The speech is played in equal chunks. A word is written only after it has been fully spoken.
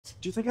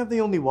Do you think I'm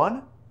the only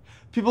one?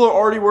 People are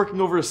already working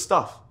over his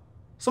stuff.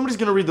 Somebody's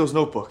gonna read those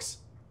notebooks.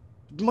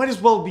 You might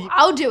as well be...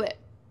 I'll do it.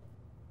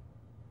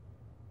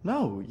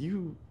 No,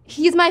 you...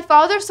 He's my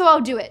father, so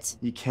I'll do it.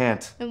 You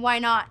can't. And why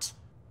not?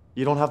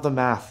 You don't have the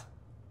math.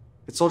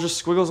 It's all just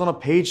squiggles on a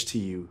page to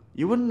you.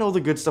 You wouldn't know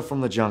the good stuff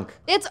from the junk.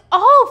 It's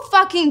all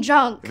fucking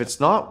junk. If it's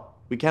not,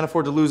 we can't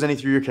afford to lose any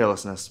through your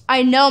carelessness.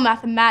 I know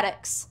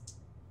mathematics.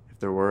 If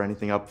there were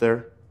anything up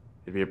there,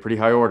 it'd be a pretty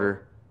high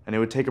order, and it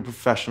would take a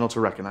professional to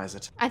recognize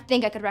it. I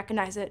think I could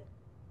recognize it.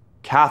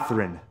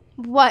 Catherine.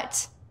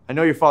 What? I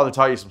know your father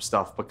taught you some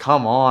stuff, but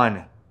come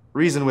on.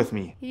 Reason with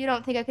me. You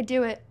don't think I could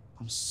do it?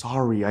 I'm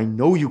sorry, I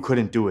know you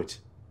couldn't do it.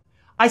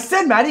 I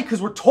said Maddie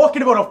because we're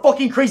talking about how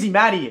fucking crazy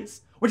Maddie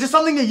is, which is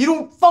something that you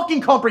don't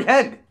fucking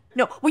comprehend.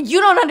 No, what you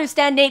don't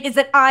understand, Nate, is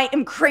that I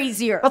am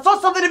crazier. That's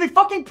not something to be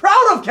fucking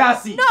proud of,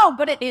 Cassie! No,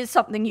 but it is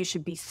something you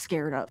should be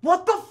scared of.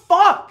 What the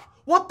fuck?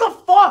 What the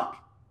fuck?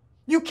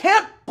 You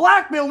can't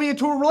blackmail me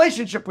into a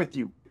relationship with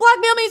you.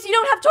 Blackmail means you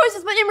don't have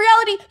choices, but in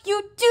reality,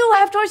 you do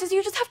have choices.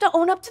 You just have to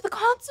own up to the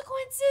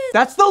consequences.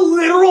 That's the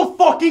literal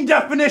fucking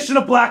definition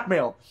of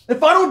blackmail.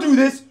 If I don't do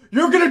this,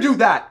 you're gonna do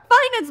that.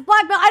 Fine, it's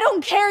blackmail. I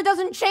don't care. It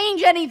doesn't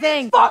change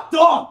anything. Fucked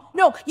up!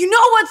 No, you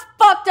know what's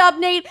fucked up,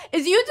 Nate?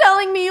 Is you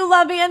telling me you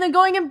love me and then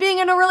going and being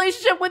in a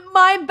relationship with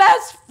my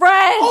best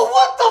friend. Oh,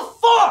 what the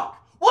fuck?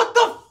 What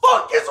the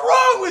fuck is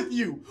wrong with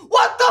you?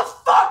 What the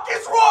fuck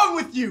is wrong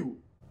with you?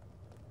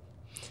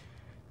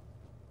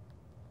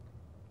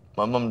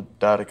 My mom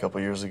died a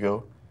couple years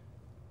ago,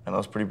 and I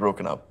was pretty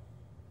broken up.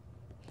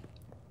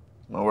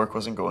 My work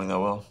wasn't going that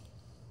well.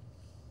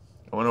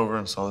 I went over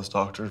and saw this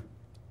doctor.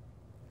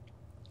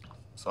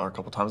 Saw her a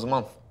couple times a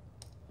month.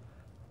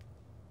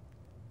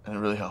 And it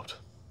really helped.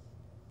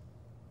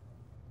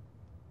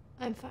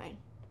 I'm fine.